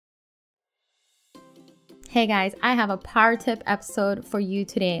Hey guys, I have a power tip episode for you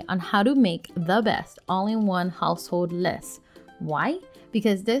today on how to make the best all-in-one household list. Why?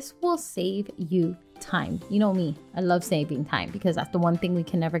 Because this will save you time. You know me, I love saving time because that's the one thing we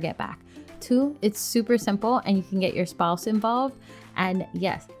can never get back. 2, it's super simple and you can get your spouse involved. And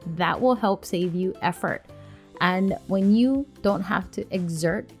yes, that will help save you effort. And when you don't have to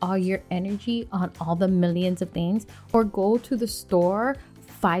exert all your energy on all the millions of things or go to the store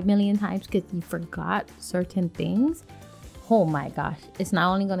 5 million times because you forgot certain things, oh my gosh, it's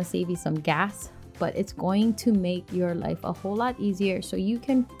not only going to save you some gas, but it's going to make your life a whole lot easier so you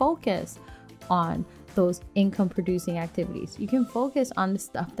can focus on those income producing activities. You can focus on the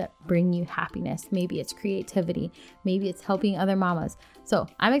stuff that bring you happiness. Maybe it's creativity, maybe it's helping other mamas. So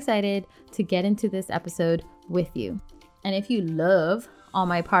I'm excited to get into this episode with you. And if you love all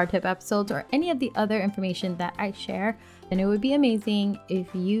my power tip episodes or any of the other information that I share, then it would be amazing if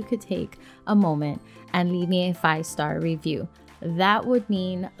you could take a moment and leave me a 5-star review. That would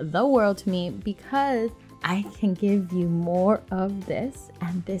mean the world to me because I can give you more of this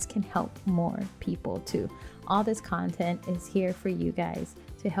and this can help more people too. All this content is here for you guys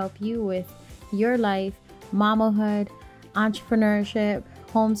to help you with your life, mamahood, entrepreneurship,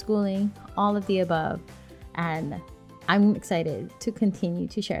 homeschooling, all of the above. And I'm excited to continue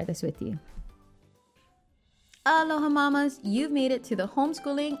to share this with you. Aloha mamas, you've made it to the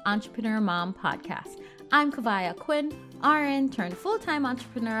Homeschooling Entrepreneur Mom podcast. I'm Kavaya Quinn, RN turned full-time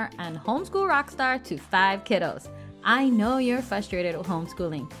entrepreneur and homeschool rockstar to 5 kiddos. I know you're frustrated with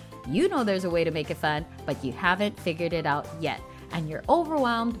homeschooling. You know there's a way to make it fun, but you haven't figured it out yet. And you're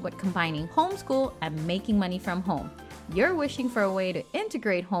overwhelmed with combining homeschool and making money from home. You're wishing for a way to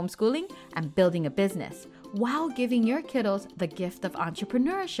integrate homeschooling and building a business while giving your kiddos the gift of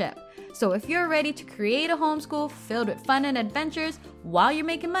entrepreneurship. So if you're ready to create a homeschool filled with fun and adventures while you're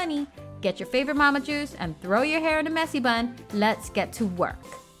making money, get your favorite mama juice and throw your hair in a messy bun. Let's get to work.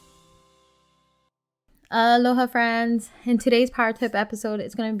 Aloha friends. In today's power tip episode,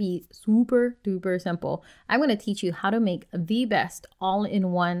 it's going to be super duper simple. I'm going to teach you how to make the best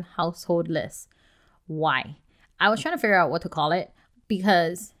all-in-one household list. Why? I was trying to figure out what to call it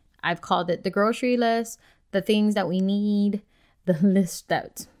because I've called it the grocery list, the things that we need, the list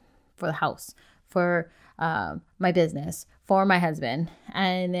that's for the house, for my business, for my husband.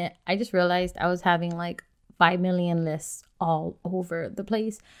 And I just realized I was having like 5 million lists all over the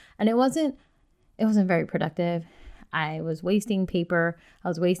place. And it wasn't very productive. I was wasting paper. I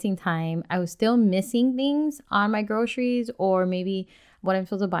was wasting time. I was still missing things on my groceries or maybe what I'm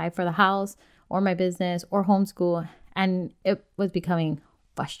supposed to buy for the house or my business or homeschool. And it was becoming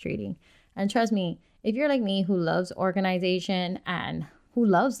frustrating. And trust me, if you're like me who loves organization and who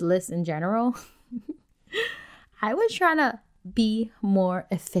loves lists in general, I was trying to be more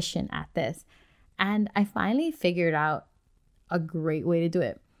efficient at this. And I finally figured out a great way to do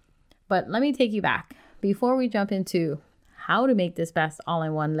it. But let me take you back. Before we jump into how to make this best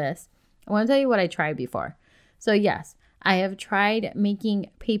all-in-one list, I want to tell you what I tried before. So yes, I have tried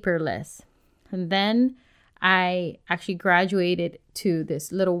making paper lists. And then I actually graduated to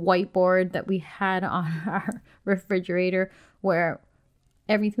this little whiteboard that we had on our refrigerator where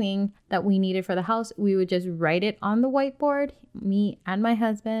everything that we needed for the house, we would just write it on the whiteboard, me and my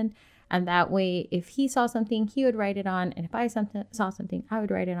husband. And that way, if he saw something, he would write it on. And if I saw something, I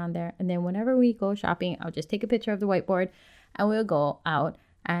would write it on there. And then whenever we go shopping, I'll just take a picture of the whiteboard and we'll go out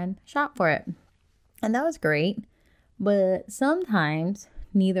and shop for it. And that was great. But sometimes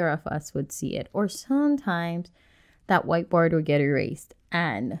neither of us would see it. Or sometimes that whiteboard would get erased.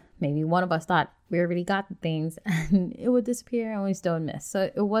 And maybe one of us thought we already got the things and it would disappear and we still would miss.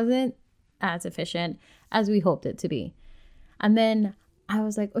 So it wasn't as efficient as we hoped it to be. And then I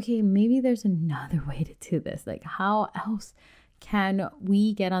was like, okay, maybe there's another way to do this. Like, how else can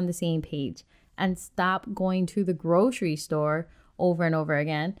we get on the same page and stop going to the grocery store over and over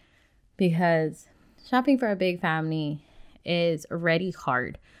again? Because shopping for a big family is already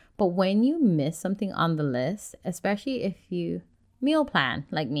hard. But when you miss something on the list, especially if you meal plan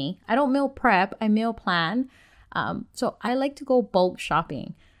like me, I don't meal prep, I meal plan. So I like to go bulk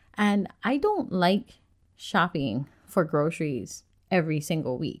shopping. And I don't like shopping for groceries every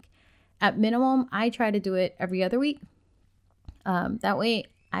single week. At minimum, I try to do it every other week. That way,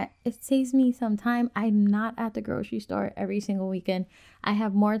 it saves me some time. I'm not at the grocery store every single weekend. I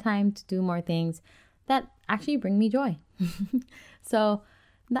have more time to do more things that actually bring me joy. So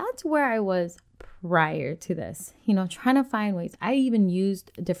that's where I was prior to this, trying to find ways. I even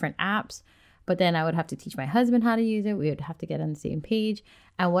used different apps, but then I would have to teach my husband how to use it. We would have to get on the same page.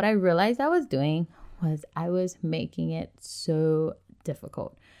 And what I realized I was doing was I was making it so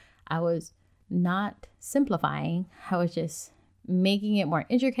difficult. I was not simplifying. I was just making it more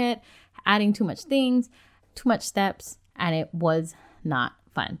intricate, adding too much things, too much steps, and it was not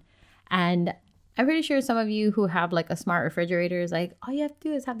fun. And I'm pretty sure some of you who have like a smart refrigerator is like, all you have to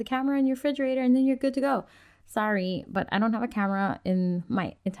do is have the camera in your refrigerator and then you're good to go. Sorry, but I don't have a camera in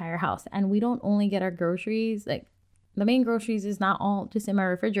my entire house. And we don't only get our groceries. Like the main groceries is not all just in my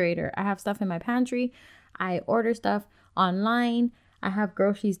refrigerator. I have stuff in my pantry. I order stuff online. I have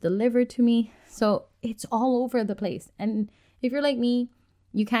groceries delivered to me. So it's all over the place. And if you're like me,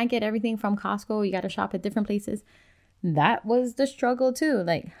 you can't get everything from Costco. You got to shop at different places. That was the struggle too.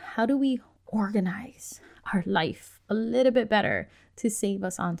 Like, how do we organize our life a little bit better to save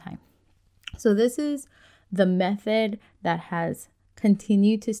us on time? So this is the method that has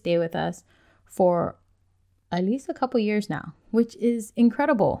continued to stay with us for at least a couple years now, which is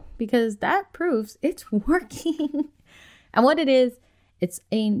incredible because that proves it's working. And what it is, it's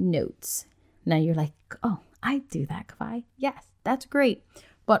a notes. Now you're like, oh, I do that, Kawai. Yes, that's great.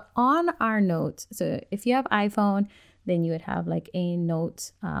 But on our notes, so if you have iPhone, then you would have like a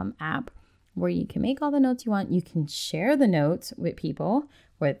notes app where you can make all the notes you want. You can share the notes with people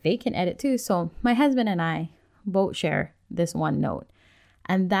where they can edit too. So my husband and I both share this one note.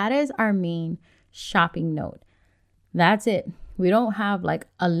 And that is our main shopping note. That's it. We don't have like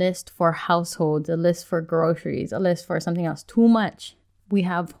a list for households, a list for groceries, a list for something else. Too much. We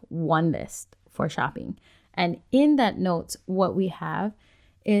have one list for shopping. And in that notes, what we have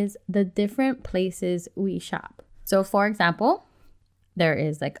is the different places we shop. So for example, there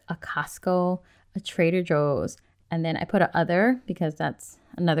is like a Costco, a Trader Joe's, and then I put a other because that's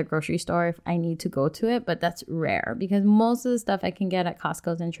another grocery store if I need to go to it, but that's rare because most of the stuff I can get at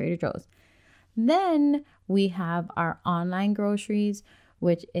Costco's and Trader Joe's. Then we have our online groceries,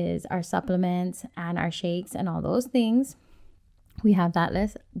 which is our supplements and our shakes and all those things. We have that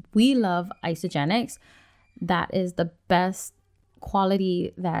list. We love Isagenix. That is the best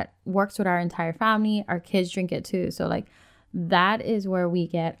quality that works with our entire family. Our kids drink it too. So like that is where we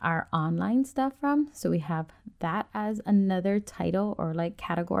get our online stuff from. So we have that as another title or like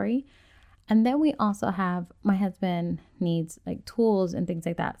category. And then we also have, my husband needs like tools and things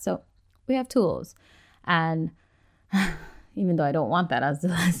like that. So we have tools. And even though I don't want that as the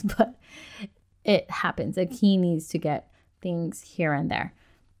list, but it happens. Like he needs to get things here and there.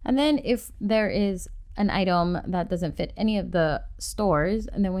 And then if there is an item that doesn't fit any of the stores,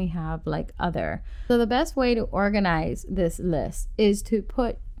 and then we have like other. So the best way to organize this list is to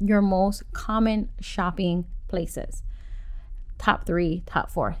put your most common shopping places. Top 3, top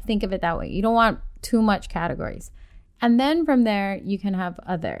 4. Think of it that way. You don't want too much categories. And then from there, you can have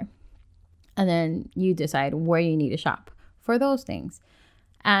other. And then you decide where you need to shop for those things.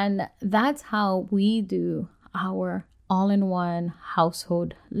 And that's how we do our all-in-one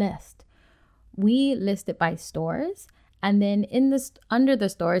household list. We list it by stores, and then in this under the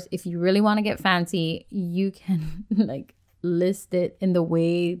stores, if you really want to get fancy, you can like list it in the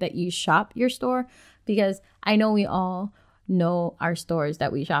way that you shop your store, because I know we all know our stores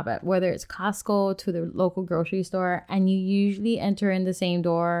that we shop at, whether it's Costco to the local grocery store, and you usually enter in the same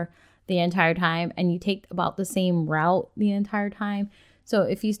door the entire time and you take about the same route the entire time. So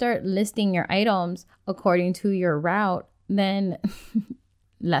if you start listing your items according to your route, then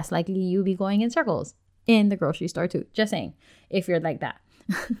less likely you'll be going in circles in the grocery store too. Just saying, if you're like that.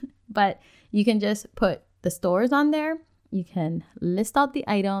 But you can just put the stores on there. You can list out the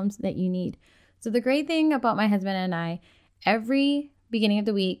items that you need. So the great thing about my husband and I, every beginning of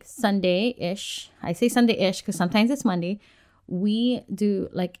the week, Sunday-ish, I say Sunday-ish because sometimes it's Monday, we do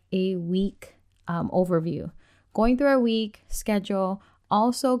like a week overview. Going through our week schedule,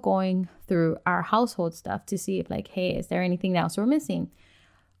 also going through our household stuff to see if like, hey, is there anything else we're missing?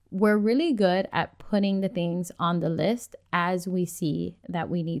 We're really good at putting the things on the list as we see that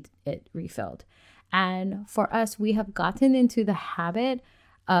we need it refilled. And for us, we have gotten into the habit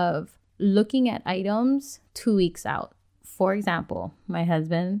of looking at items 2 weeks out. For example, my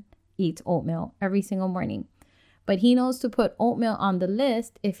husband eats oatmeal every single morning, but he knows to put oatmeal on the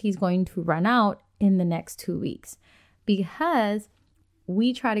list if he's going to run out in the next 2 weeks, because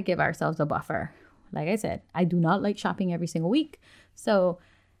we try to give ourselves a buffer. Like I said, I do not like shopping every single week. So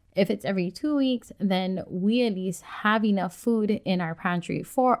if it's every 2 weeks, then we at least have enough food in our pantry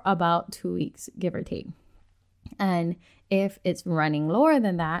for about 2 weeks, give or take. And if it's running lower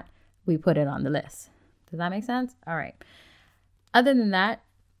than that, we put it on the list. Does that make sense? All right. Other than that,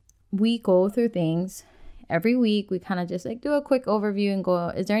 we go through things every week. We kind of just like do a quick overview and go,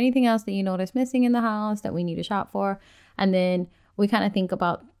 is there anything else that you notice missing in the house that we need to shop for? And then we kind of think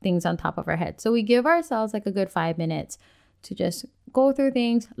about things on top of our head. So we give ourselves like a good 5 minutes to just go through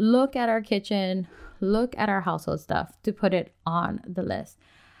things, look at our kitchen, look at our household stuff to put it on the list.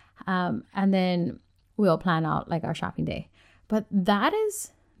 And then we'll plan out like our shopping day. But that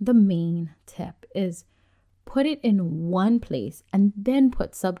is the main tip, is put it in one place and then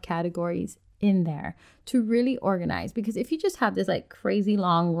put subcategories in there to really organize. Because if you just have this like crazy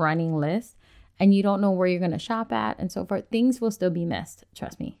long running list and you don't know where you're going to shop at and so forth, things will still be missed.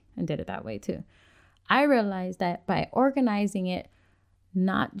 Trust me, I did it that way too. I realized that by organizing it,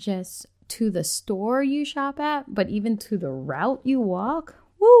 not just to the store you shop at, but even to the route you walk,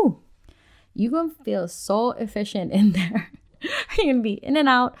 woo, you're going to feel so efficient in there. You're going to be in and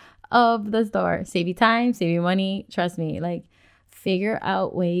out of the store. Save you time, save you money. Trust me, like figure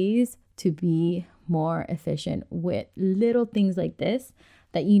out ways to be more efficient with little things like this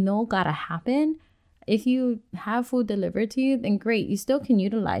that you know gotta happen. If you have food delivered to you, then great. You still can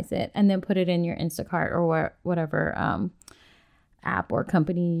utilize it and then put it in your Instacart or whatever app or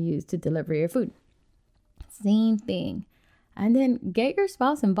company you use to deliver your food. Same thing. And then get your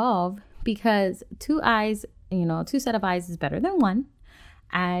spouse involved, because two set of eyes is better than one.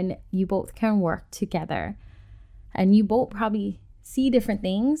 And you both can work together. And you both probably see different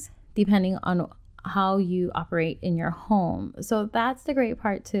things depending on how you operate in your home. So that's the great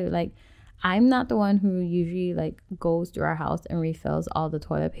part too. Like, I'm not the one who usually like goes through our house and refills all the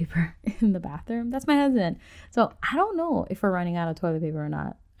toilet paper in the bathroom. That's my husband. So I don't know if we're running out of toilet paper or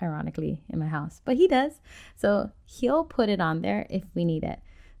not, ironically, in my house, but he does. So he'll put it on there if we need it.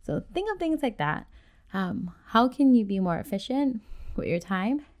 So think of things like that. How can you be more efficient with your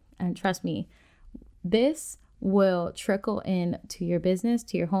time? And trust me, this will trickle in to your business,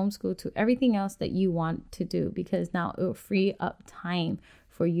 to your homeschool, to everything else that you want to do, because now it will free up time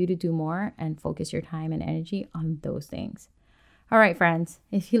for you to do more and focus your time and energy on those things. All right, friends,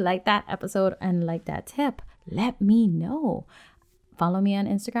 if you like that episode and like that tip, let me know. Follow me on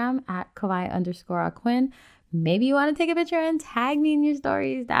Instagram at Kawai_Aquin. Maybe you want to take a picture and tag me in your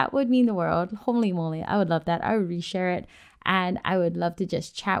stories. That would mean the world. Holy moly, I would love that. I would reshare it, and I would love to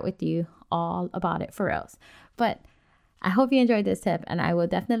just chat with you all about it for reals. But I hope you enjoyed this tip, and I will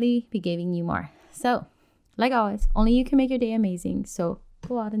definitely be giving you more. So, like always, only you can make your day amazing. So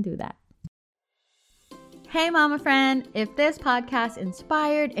go out and do that. Hey, mama friend, if this podcast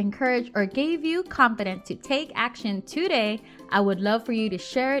inspired, encouraged, or gave you confidence to take action today, I would love for you to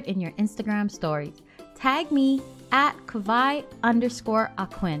share it in your Instagram stories. Tag me at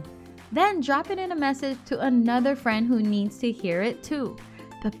Kawai_Aquin. Then drop it in a message to another friend who needs to hear it too.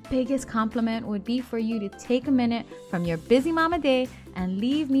 The biggest compliment would be for you to take a minute from your busy mama day and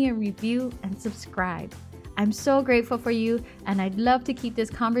leave me a review and subscribe. I'm so grateful for you, and I'd love to keep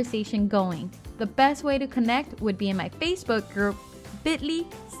this conversation going. The best way to connect would be in my Facebook group, bit.ly/HEM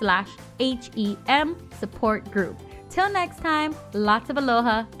support group. Till next time, lots of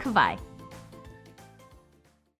aloha, Kawai.